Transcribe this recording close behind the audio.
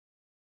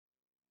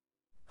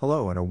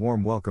Hello and a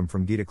warm welcome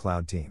from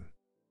GitaCloud team.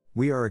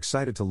 We are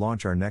excited to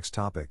launch our next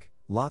topic,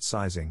 lot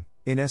sizing,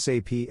 in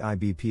SAP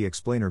IBP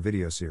Explainer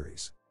video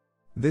series.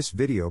 This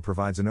video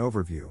provides an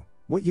overview,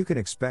 what you can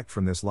expect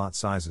from this lot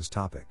sizes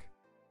topic.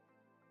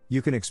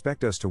 You can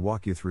expect us to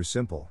walk you through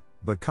simple,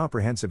 but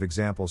comprehensive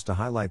examples to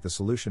highlight the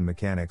solution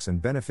mechanics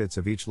and benefits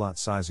of each lot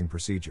sizing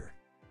procedure.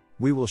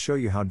 We will show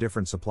you how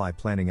different supply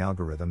planning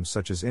algorithms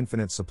such as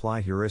infinite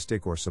supply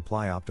heuristic or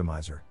supply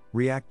optimizer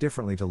react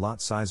differently to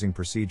lot sizing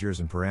procedures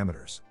and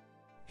parameters.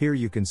 Here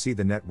you can see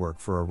the network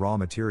for a raw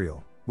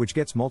material, which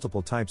gets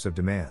multiple types of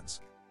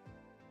demands.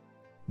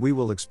 We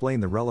will explain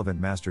the relevant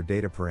master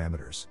data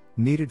parameters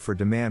needed for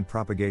demand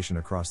propagation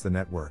across the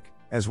network,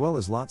 as well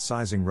as lot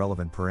sizing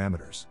relevant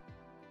parameters.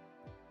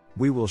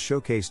 We will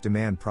showcase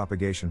demand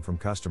propagation from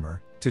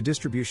customer to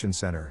distribution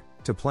center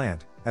to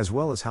plant, as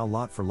well as how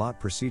lot-for-lot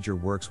procedure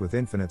works with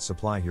infinite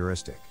supply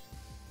heuristic.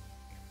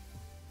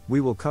 We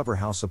will cover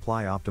how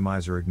supply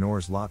optimizer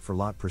ignores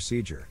lot-for-lot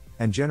procedure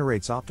and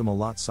generates optimal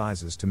lot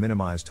sizes to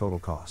minimize total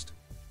cost.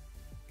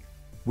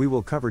 We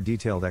will cover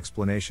detailed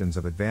explanations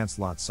of advanced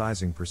lot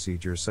sizing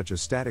procedures such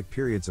as static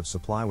periods of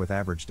supply with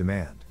average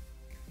demand.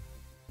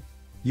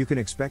 You can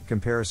expect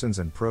comparisons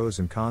and pros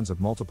and cons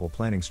of multiple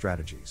planning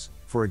strategies,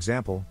 for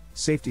example,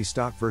 safety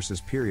stock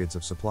versus periods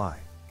of supply.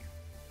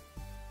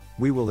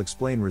 We will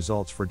explain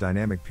results for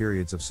dynamic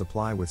periods of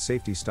supply with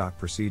safety stock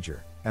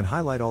procedure, and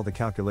highlight all the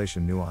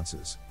calculation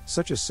nuances,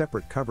 such as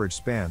separate coverage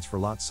spans for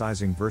lot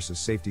sizing versus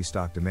safety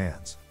stock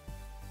demands.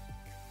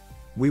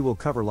 We will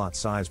cover lot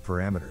size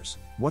parameters,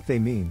 what they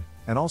mean,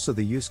 and also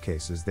the use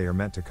cases they are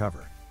meant to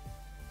cover.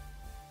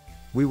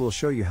 We will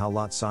show you how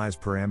lot size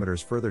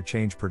parameters further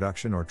change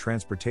production or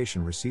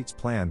transportation receipts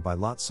planned by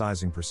lot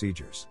sizing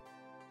procedures.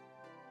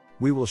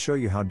 We will show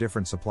you how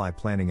different supply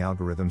planning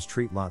algorithms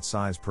treat lot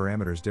size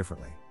parameters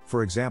differently.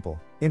 For example,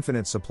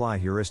 infinite supply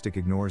heuristic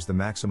ignores the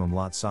maximum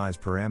lot size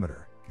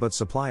parameter, but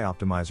supply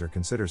optimizer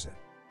considers it.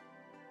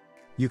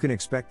 You can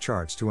expect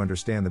charts to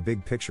understand the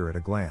big picture at a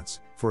glance,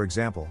 for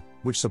example,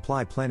 which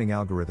supply planning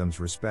algorithms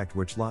respect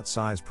which lot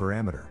size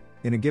parameter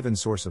in a given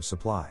source of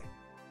supply.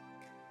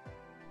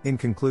 In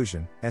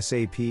conclusion,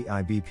 SAP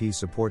IBP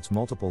supports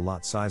multiple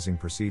lot sizing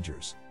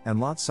procedures and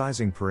lot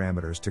sizing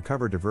parameters to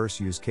cover diverse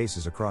use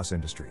cases across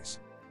industries.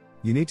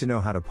 You need to know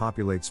how to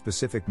populate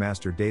specific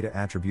master data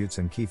attributes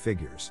and key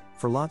figures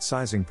for lot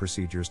sizing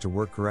procedures to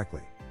work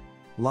correctly.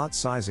 Lot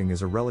sizing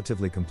is a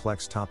relatively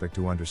complex topic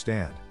to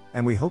understand,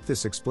 and we hope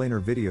this explainer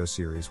video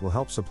series will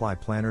help supply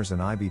planners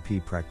and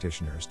IBP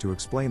practitioners to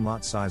explain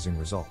lot sizing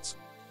results.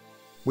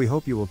 We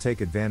hope you will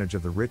take advantage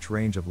of the rich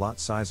range of lot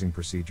sizing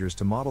procedures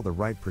to model the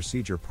right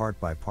procedure part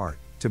by part,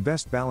 to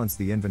best balance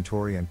the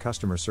inventory and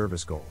customer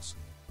service goals.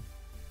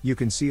 You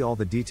can see all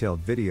the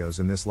detailed videos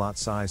in this lot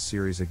size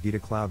series at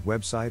GitaCloud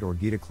website or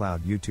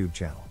GitaCloud YouTube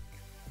channel.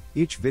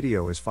 Each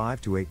video is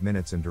 5 to 8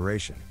 minutes in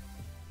duration.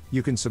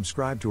 You can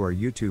subscribe to our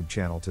YouTube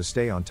channel to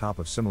stay on top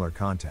of similar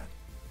content.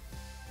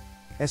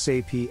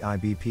 SAP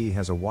IBP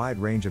has a wide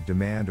range of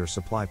demand or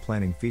supply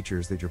planning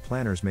features that your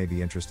planners may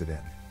be interested in.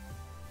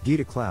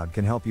 GitaCloud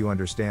can help you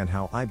understand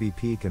how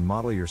IBP can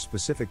model your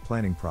specific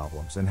planning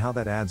problems and how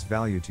that adds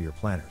value to your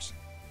planners.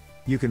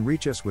 You can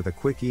reach us with a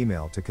quick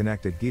email to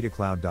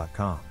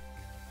connect@GitaCloud.com.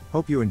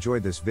 Hope you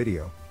enjoyed this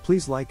video.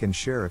 Please like and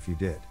share if you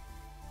did.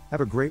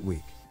 Have a great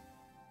week.